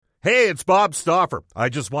Hey, it's Bob Stauffer. I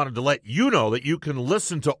just wanted to let you know that you can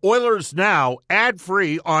listen to Oilers Now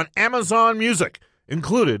ad-free on Amazon Music,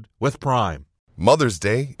 included with Prime. Mother's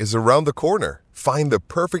Day is around the corner. Find the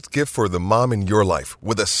perfect gift for the mom in your life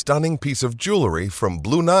with a stunning piece of jewelry from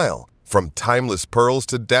Blue Nile. From timeless pearls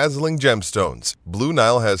to dazzling gemstones, Blue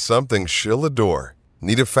Nile has something she'll adore.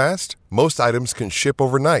 Need it fast? Most items can ship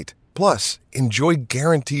overnight. Plus, enjoy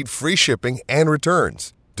guaranteed free shipping and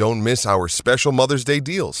returns. Don't miss our special Mother's Day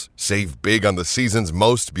deals. Save big on the season's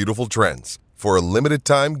most beautiful trends. For a limited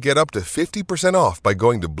time, get up to 50% off by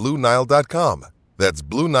going to BlueNile.com. That's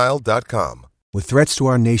BlueNile.com. With threats to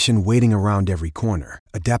our nation waiting around every corner,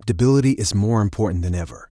 adaptability is more important than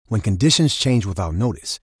ever. When conditions change without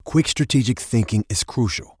notice, quick strategic thinking is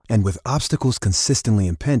crucial. And with obstacles consistently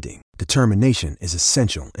impending, determination is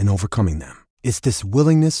essential in overcoming them. It's this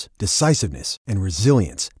willingness, decisiveness, and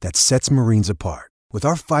resilience that sets Marines apart. With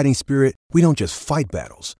our fighting spirit, we don't just fight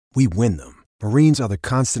battles, we win them. Marines are the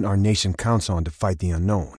constant our nation counts on to fight the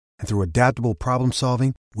unknown. And through adaptable problem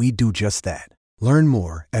solving, we do just that. Learn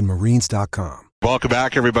more at marines.com. Welcome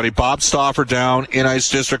back, everybody. Bob Stauffer down in Ice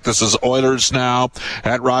District. This is Oilers Now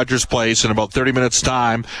at Rogers Place. In about 30 minutes'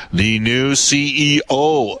 time, the new CEO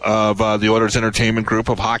of the Oilers Entertainment Group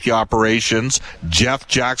of Hockey Operations, Jeff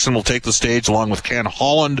Jackson, will take the stage along with Ken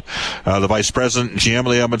Holland, the Vice President and GM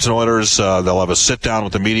of the Edmonton Oilers. They'll have a sit-down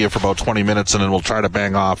with the media for about 20 minutes, and then we'll try to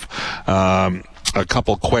bang off a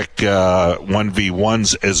couple quick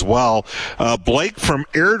 1v1s as well. Blake from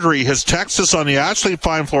Airdrie has texted us on the Ashley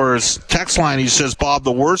Fine Floors text line. He says, Bob,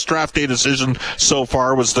 the worst draft day decision so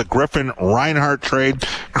far was the Griffin Reinhart trade.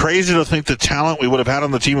 Crazy to think the talent we would have had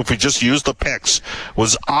on the team if we just used the picks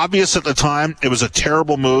was obvious at the time. It was a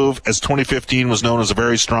terrible move, as 2015 was known as a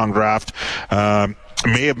very strong draft.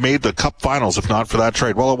 May have made the Cup Finals if not for that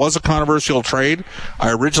trade. Well, it was a controversial trade.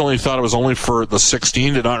 I originally thought it was only for the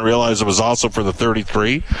 16, did not realize it was also for the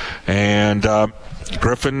 33. And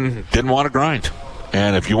Griffin didn't want to grind.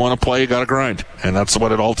 And if you want to play, you got to grind. And that's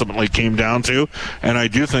what it ultimately came down to. And I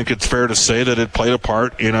do think it's fair to say that it played a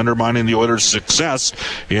part in undermining the Oilers' success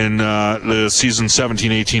in the season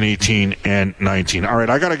 17, 18, 18, and 19. All right,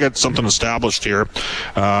 I got to get something established here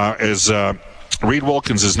Reid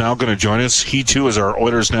Wilkins is now going to join us. He, too, is our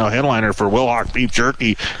Oilers Now headliner for Wilhauk Beef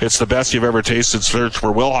Jerky. It's the best you've ever tasted. Search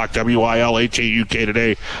for Wilhauk, Wilhauk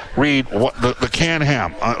today. Reid, the canned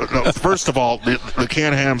ham. First of all, the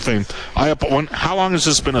canned ham thing. How long has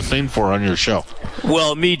this been a thing for on your show?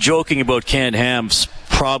 Well, me joking about canned hams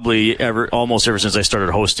probably almost ever since I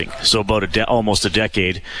started hosting, so about almost a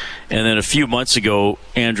decade. And then a few months ago,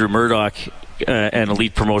 Andrew Murdoch and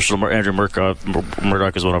Elite Promotional, Andrew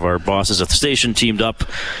Murdoch is one of our bosses at the station, teamed up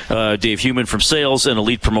Dave Heumann from sales and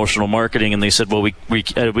Elite Promotional Marketing, and they said, well, we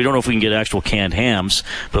don't know if we can get actual canned hams,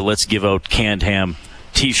 but let's give out canned ham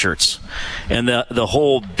T-shirts. And the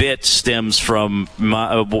whole bit stems from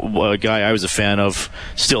a guy I was a fan of,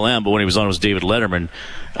 still am, but when he was on, it was David Letterman,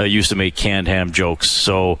 used to make canned ham jokes.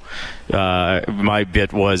 So my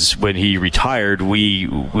bit was, when he retired,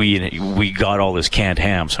 we got all his canned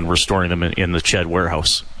hams and we're storing them in the CHED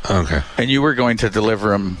warehouse. Okay. And you were going to deliver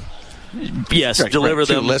them. Yes, deliver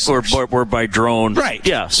them or by drone. Right.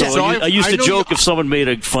 Yeah. So I used to joke if someone made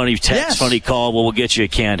a funny text, funny call, well, we'll get you a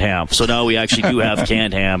canned ham. So now we actually do have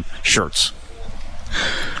canned ham shirts.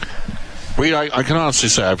 Reid, I can honestly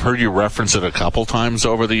say I've heard you reference it a couple times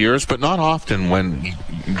over the years, but not often when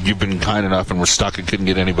you've been kind enough and we're stuck and couldn't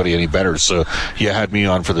get anybody any better. So you had me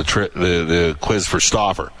on for the quiz for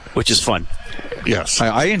Stauffer. Which is fun. Yes.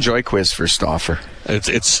 I enjoy quiz for Stauffer.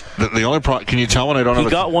 It's the only problem. Can you tell when I don't have He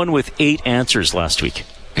got one with 8 answers last week.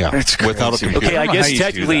 Yeah, without a computer. Okay, I guess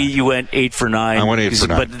technically you went 8 for 9. I went 8 for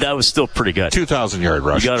 9. But that was still pretty good. 2,000-yard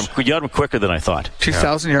rushers. You got him quicker than I thought.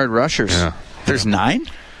 2,000-yard rushers. Yeah. There's 9?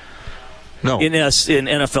 No. In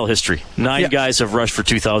NFL history, 9 guys have rushed for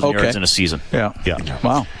 2,000 yards in a season. Yeah.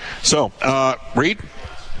 Wow. So, Reid,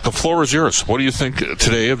 the floor is yours. What do you think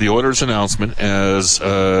today of the Oilers' announcement as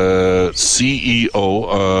CEO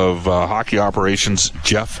of hockey operations,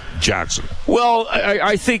 Jeff Jackson? Well,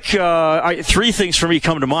 I think 3 things for me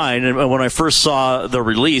come to mind. And when I first saw the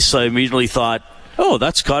release, I immediately thought, oh,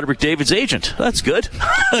 that's Connor McDavid's agent. That's good.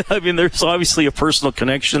 I mean, there's obviously a personal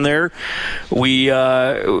connection there. We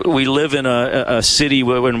live in a city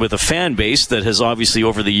with a fan base that has obviously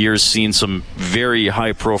over the years seen some very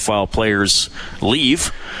high-profile players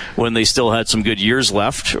leave when they still had some good years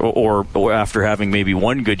left, or after having maybe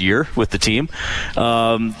one good year with the team.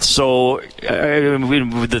 So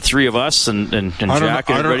the three of us and Jack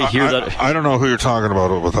and everybody here. I don't know who you're talking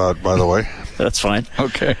about with that, by the way. That's fine.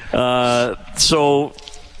 Okay. So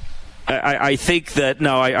I think that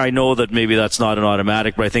now I know that maybe that's not an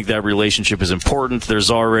automatic, but I think that relationship is important.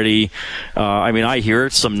 There's already, I hear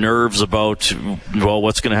some nerves about,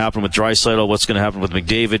 what's going to happen with Draisaitl, what's going to happen with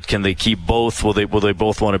McDavid. Can they keep both? Will they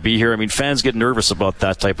both want to be here? Fans get nervous about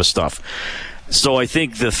that type of stuff. So I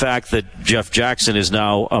think the fact that Jeff Jackson is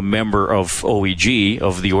now a member of OEG,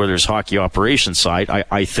 of the Oilers hockey operations side,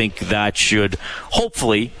 I think that should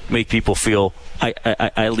hopefully make people feel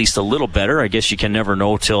at least a little better. I guess you can never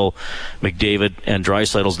know till McDavid and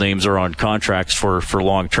Draisaitl's names are on contracts for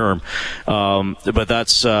long term. But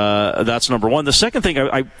that's number one. The second thing,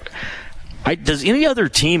 does any other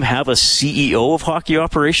team have a CEO of hockey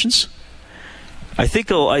operations? I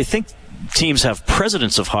think teams have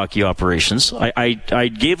presidents of hockey operations. I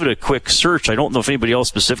gave it a quick search. I don't know if anybody else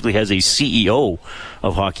specifically has a CEO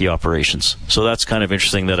of hockey operations. So that's kind of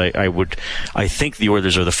interesting that I think the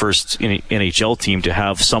Oilers are the first NHL team to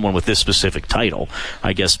have someone with this specific title.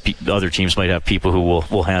 I guess other teams might have people who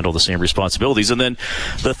will handle the same responsibilities. And then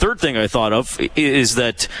the third thing I thought of is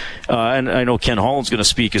that, and I know Ken Holland's going to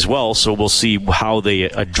speak as well, so we'll see how they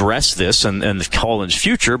address this and Holland's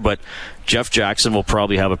future, but Jeff Jackson will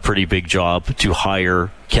probably have a pretty big job to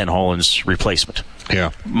hire Ken Holland's replacement.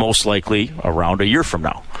 Yeah, most likely around a year from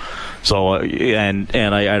now. So, and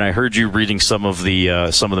I heard you reading some of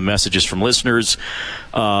the messages from listeners.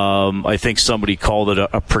 I think somebody called it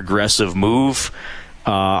a progressive move.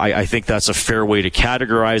 I think that's a fair way to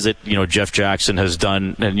categorize it. Jeff Jackson has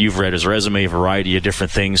done, and you've read his resume, a variety of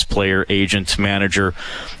different things: player, agent, manager,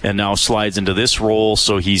 and now slides into this role.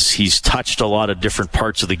 So he's touched a lot of different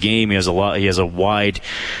parts of the game. He has a wide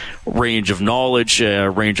range of knowledge,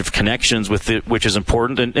 range of connections with it, which is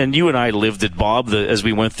important. And you and I lived it, Bob, as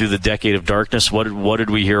we went through the decade of darkness. What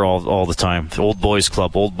did we hear all the time? The old boys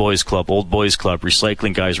club, old boys club, old boys club,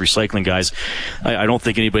 recycling guys. I don't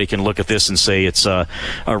think anybody can look at this and say it's a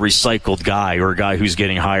recycled guy or a guy who's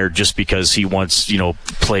getting hired just because he once,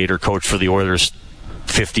 played or coached for the Oilers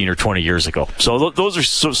 15 or 20 years ago. So those are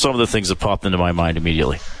some of the things that popped into my mind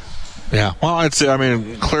immediately. Yeah, well,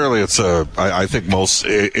 clearly I think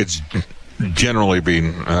it's generally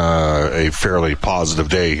been a fairly positive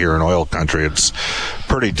day here in oil country. It's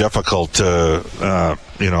pretty difficult to,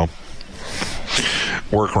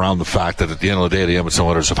 work around the fact that at the end of the day, the Edmonton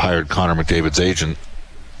Oilers have hired Connor McDavid's agent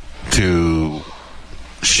to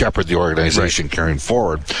shepherd the organization carrying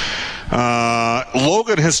forward.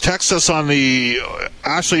 Logan has texted us on the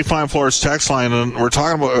Ashley Fine Floors text line, and we're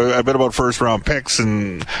talking about a bit about first round picks,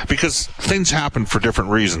 and because things happen for different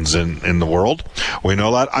reasons in the world. We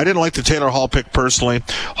know that. I didn't like the Taylor Hall pick personally.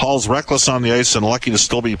 Hall's reckless on the ice and lucky to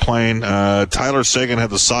still be playing. Tyler Seguin had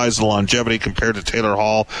the size and longevity compared to Taylor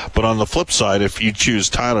Hall, but on the flip side, if you choose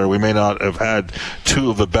Tyler, we may not have had two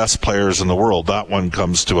of the best players in the world. That one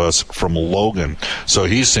comes to us from Logan. So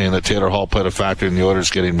he's saying that Taylor Hall played a factor in the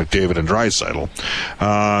Oilers getting McDavid and Draisaitl.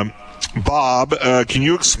 Bob, can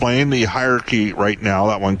you explain the hierarchy right now?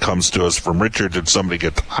 That one comes to us from Richard. Did somebody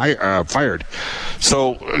get fired?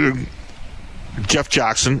 So Jeff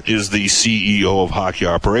Jackson is the CEO of hockey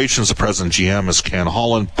operations. The president GM is Ken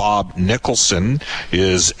Holland. Bob Nicholson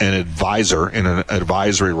is an advisor in an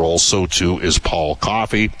advisory role. So too is Paul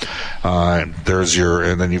Coffey. And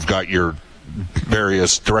then you've got your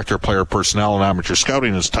various director of player personnel and amateur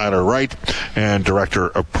scouting is Tyler Wright, and director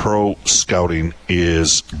of pro scouting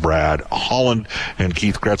is Brad Holland, and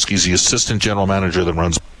Keith Gretzky is the assistant general manager that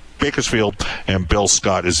runs Bakersfield, and Bill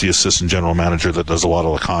Scott is the assistant general manager that does a lot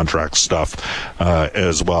of the contract stuff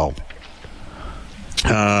as well.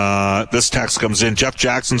 This text comes in. Jeff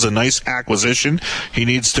Jackson's a nice acquisition. He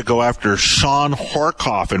needs to go after Sean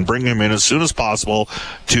Horkoff and bring him in as soon as possible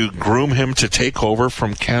to groom him to take over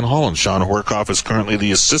from Ken Holland. Sean Horkoff is currently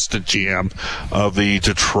the assistant GM of the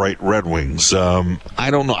Detroit Red Wings. I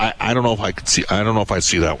don't know. I don't know if I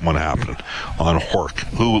see that one happening on Hork,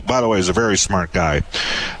 who, by the way, is a very smart guy.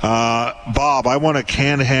 Bob, I won a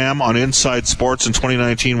canned ham on Inside Sports in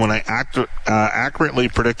 2019 when I accurately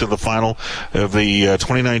predicted the final of the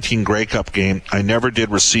 2019 Grey Cup game. I never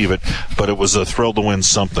did receive it, but it was a thrill to win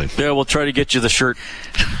something. Yeah, we'll try to get you the shirt.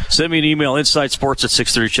 Send me an email,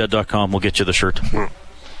 insidesports@630ched.com. We'll get you the shirt.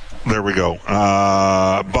 There we go.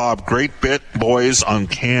 Bob, great bit, boys, on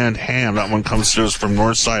canned ham. That one comes to us from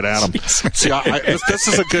Northside Adam. See, this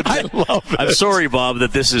is a good... I love it. I'm sorry, Bob,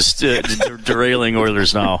 that this is derailing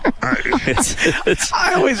Oilers now.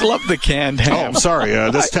 I always love the canned ham. Oh, I'm sorry.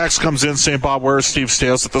 This text comes in saying, Bob, where is Steve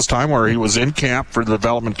Stales at this time? Where he was in camp for the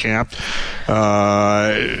development camp.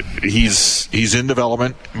 He's in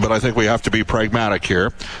development, but I think we have to be pragmatic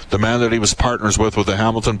here. The man that he was partners with the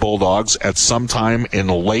Hamilton Bulldogs at some time in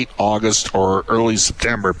late August or early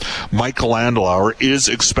September, Michael Andlauer is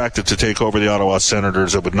expected to take over the Ottawa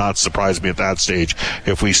Senators. It would not surprise me at that stage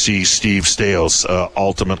if we see Steve Staios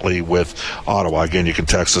ultimately with Ottawa. Again, you can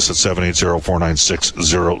text us at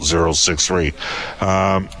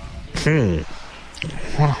 780-496-0063.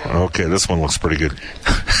 Okay, this one looks pretty good.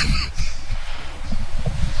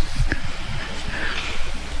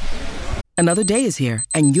 Another day is here,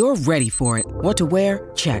 and you're ready for it. What to wear?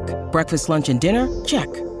 Check. Breakfast, lunch, and dinner? Check.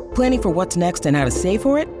 Planning for what's next and how to save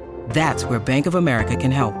for it? That's where Bank of America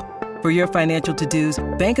can help. For your financial to-dos,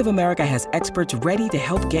 Bank of America has experts ready to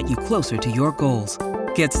help get you closer to your goals.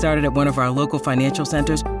 Get started at one of our local financial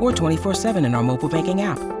centers or 24/7 in our mobile banking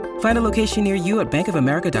app. Find a location near you at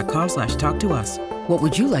bankofamerica.com/talktous. What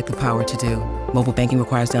would you like the power to do? Mobile banking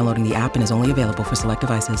requires downloading the app and is only available for select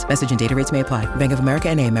devices. Message and data rates may apply. Bank of America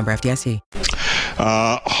N.A., member FDIC.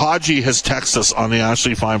 Haji has texted us on the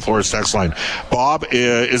Ashley Fine Floors text line. Bob,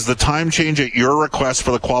 is the time change at your request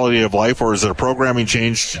for the quality of life, or is it a programming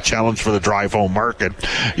challenge for the drive home market?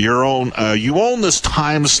 You own this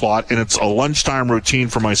time slot, and it's a lunchtime routine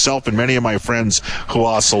for myself and many of my friends who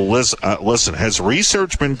also listen. Has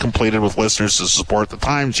research been completed with listeners to support the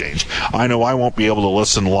time change? I know I won't be able to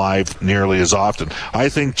listen live nearly as often. I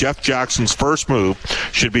think Jeff Jackson's first move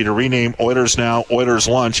should be to rename Oilers Now, Oilers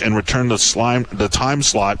Lunch, and return the time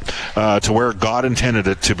slot to where God intended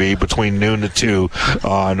it to be, between noon to 2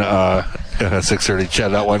 on 6:30.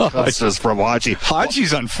 CHED, that one is from Haji.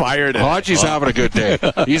 Haji's on fire today. Haji's having a good day.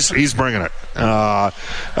 He's bringing it. Hey,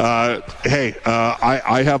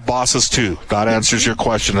 I have bosses too. That answers your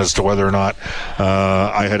question as to whether or not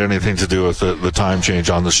I had anything to do with the time change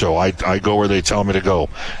on the show. I go where they tell me to go,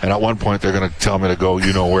 and at one point they're going to tell me to go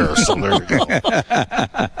you know where, so there you go.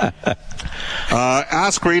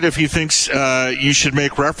 Ask Reid if he thinks you should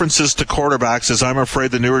make references to quarterbacks, as I'm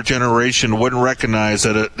afraid the newer generation wouldn't recognize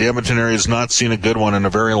that the Edmonton area has not seen a good one in a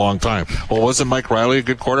very long time. Well, wasn't Mike Riley a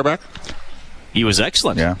good quarterback? He was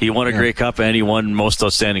excellent. Yeah. He won a Grey Cup and he won most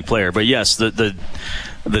outstanding player. But yes, the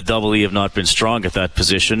Double E have not been strong at that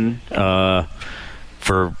position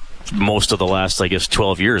for most of the last, I guess,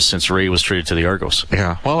 12 years since Ray was traded to the Argos.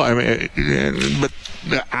 Yeah, well, I mean, but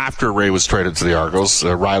after Ray was traded to the Argos,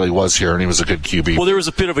 Riley was here and he was a good QB. Well, there was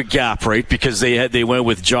a bit of a gap, right? Because they went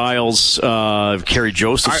with Giles, Kerry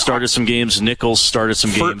Joseph started some games, Nichols started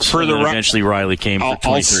some games, and then eventually Riley came for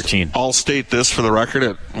 2013. I'll state this for the record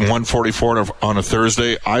at 1:44 on a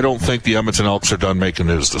Thursday. I don't think the Edmonton Elks are done making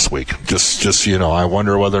news this week. Just I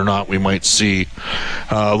wonder whether or not we might see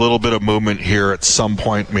a little bit of movement here at some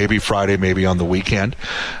point, maybe Friday, maybe on the weekend.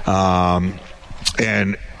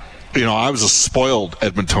 And I was a spoiled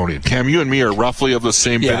Edmontonian. Cam, you and me are roughly of the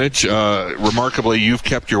same vintage. Remarkably, you've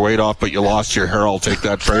kept your weight off, but you lost your hair. I'll take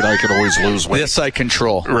that trade. I can always lose weight. This I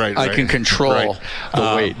control. Right. I can control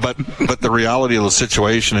the weight. But the reality of the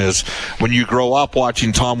situation is, when you grow up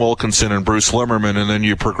watching Tom Wilkinson and Bruce Limmerman, and then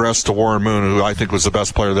you progress to Warren Moon, who I think was the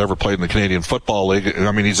best player that ever played in the Canadian Football League.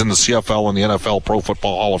 I mean, he's in the CFL and the NFL Pro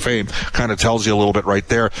Football Hall of Fame. Kind of tells you a little bit right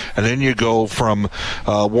there. And then you go from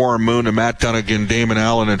Warren Moon to Matt Dunnigan, Damon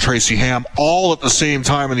Allen, and Tracy Ham all at the same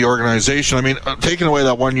time in the organization. I mean, taking away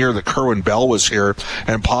that 1 year that Kerwin Bell was here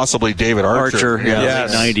and possibly David Archer. Late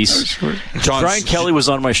 90s. Brian Kelly was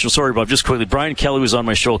on my show. Sorry, Bob, just quickly. Brian Kelly was on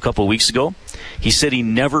my show a couple of weeks ago. He said he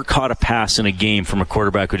never caught a pass in a game from a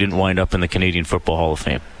quarterback who didn't wind up in the Canadian Football Hall of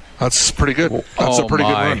Fame. That's pretty good. That's a pretty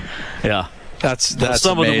good run. Yeah. That's some amazing.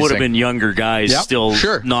 Of them would have been younger guys, still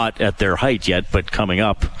not at their height yet, but coming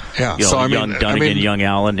up. Yeah, young Dunnigan, young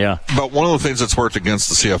Allen. Yeah. But one of the things that's worked against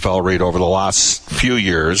the CFL, Reid, over the last few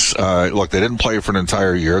years, look, they didn't play for an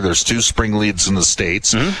entire year. There's 2 spring leagues in the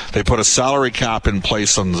States. Mm-hmm. They put a salary cap in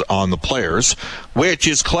place on the players, which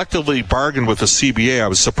is collectively bargained with the CBA. I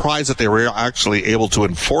was surprised that they were actually able to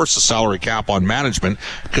enforce a salary cap on management,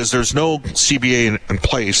 because there's no CBA in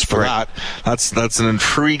place for that. That's an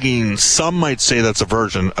intriguing. Some might say that's a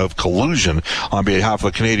version of collusion on behalf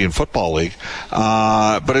of the Canadian Football League.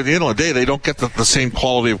 But at the end of the day, they don't get the same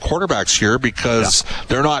quality of quarterbacks here, because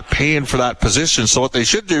they're not paying for that position. So what they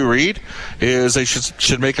should do, Reid, is they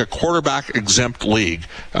should make a quarterback exempt league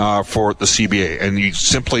for the CBA. And you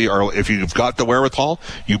simply are, if you've got the wherewithal,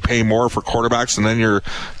 you pay more for quarterbacks, and then you're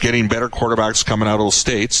getting better quarterbacks coming out of the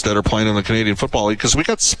States that are playing in the Canadian Football League, because we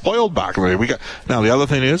got spoiled back in the day. Now, the other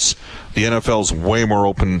thing is, the NFL's way more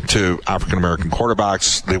open to African-American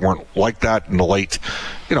quarterbacks. They weren't like that in the late,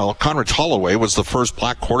 Conrad Holloway was the first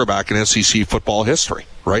black quarterback in SEC football history,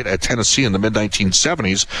 right, at Tennessee in the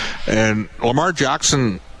mid-1970s. And Lamar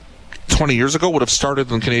Jackson 20 years ago would have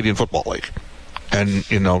started in the Canadian Football League. And,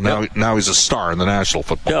 now he's a star in the National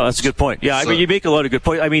Football. Yeah, that's a good point. Yeah, you make a lot of good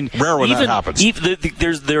points. Rare when that happens.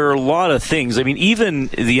 There are a lot of things. Even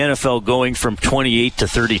the NFL going from 28 to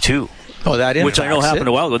 32. Oh, that is. Which I know happened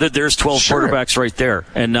a while ago. There's 12 quarterbacks right there.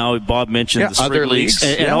 And now Bob mentioned the other leagues.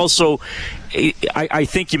 And also, I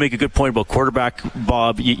think you make a good point about quarterback,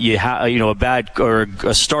 Bob. You have, a bad or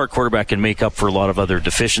a star quarterback can make up for a lot of other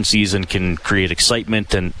deficiencies and can create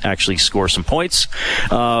excitement and actually score some points.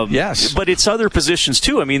 Yes. But it's other positions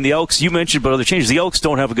too. The Elks, you mentioned about other changes. The Elks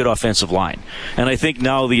don't have a good offensive line. And I think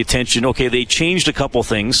now the attention, they changed a couple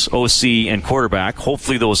things, OC and quarterback.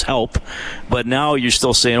 Hopefully those help. But now you're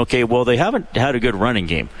still saying, they haven't had a good running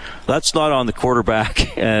game. That's not on the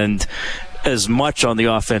quarterback and as much on the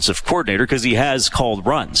offensive coordinator because he has called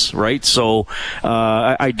runs, right? So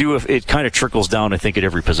it kind of trickles down, I think, at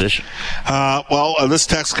every position. This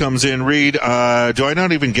text comes in. Reid, do I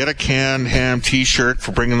not even get a canned ham T-shirt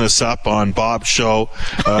for bringing this up on Bob's show?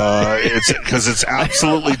 It's because it's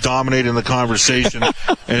absolutely dominating the conversation, and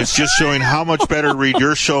it's just showing how much better, Reid,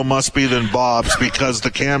 your show must be than Bob's because the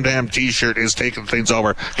canned ham T-shirt is taking things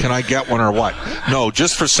over. Can I get one or what? No,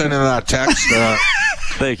 just for sending that text.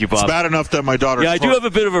 Thank you, Bob. It's bad enough that my daughter. Yeah, I do have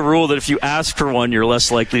a bit of a rule that if you ask for one, you're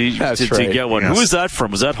less likely to get one. Yes. Who is that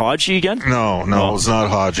from? Was that Hodgie again? No, it's not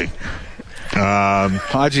Hodgie.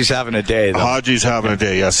 Hodgie's having a day, though. Hodgie's having a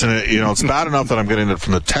day, yes. And, it's bad enough that I'm getting it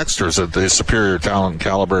from the texters at the superior talent and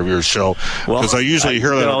caliber of your show. Because I usually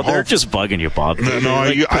hear that at home. They're just bugging you, Bob.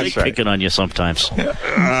 They're picking on you sometimes.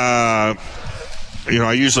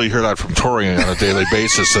 I usually hear that from Tori on a daily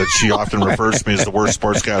basis, that she often refers to me as the worst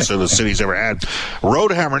sportscaster the city's ever had.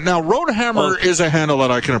 Roadhammer. Now, Roadhammer is a handle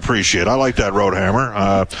that I can appreciate. I like that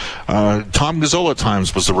Roadhammer. Tom Gazzola at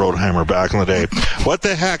times was the Roadhammer back in the day. What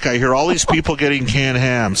the heck? I hear all these people getting canned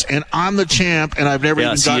hams, and I'm the champ, and I've never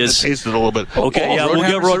even gotten to taste it a little bit. Okay, we'll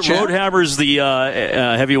get Roadhammer's the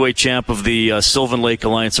heavyweight champ of the Sylvan Lake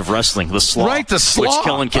Alliance of Wrestling, the Slaw. Right, the Slaw. Which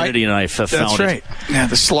Kellen Kennedy and I have founded. That's right. Yeah,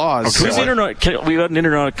 the Slaws. Okay. We got an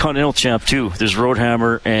Intercontinental champ too. There's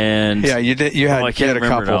Roadhammer and you had I can't a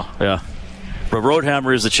couple. Now. Yeah, but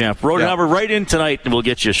Roadhammer is the champ. Roadhammer, right in tonight, and we'll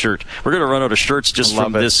get you a shirt. We're going to run out of shirts just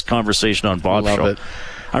from this conversation on Bob's show. It.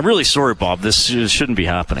 I'm really sorry, Bob. This shouldn't be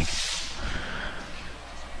happening.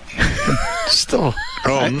 Still.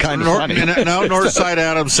 Kind of funny. Now Northside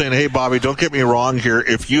Adams saying, hey, Bobby, don't get me wrong here.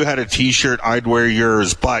 If you had a T-shirt, I'd wear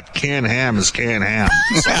yours, but canned ham is canned ham.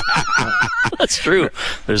 That's true.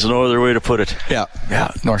 There's no other way to put it. Yeah.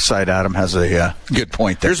 Northside Adam has a good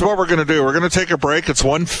point there. Here's what we're going to do. We're going to take a break. It's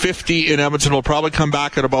 1:50 in Edmonton. We'll probably come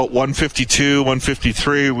back at about 1:52,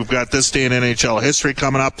 1:53. We've got This Day in NHL History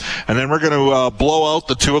coming up, and then we're going to blow out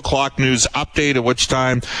the 2 o'clock news update, at which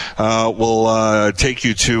time we'll take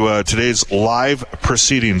you to today's live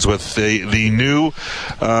proceedings with the new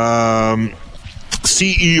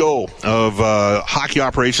CEO of hockey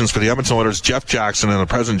operations for the Edmonton Oilers, Jeff Jackson, and the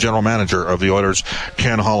present general manager of the Oilers,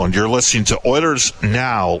 Ken Holland. You're listening to Oilers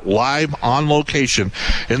Now, live on location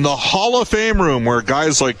in the Hall of Fame room where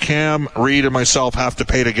guys like Cam, Reid, and myself have to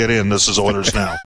pay to get in. This is Oilers Now.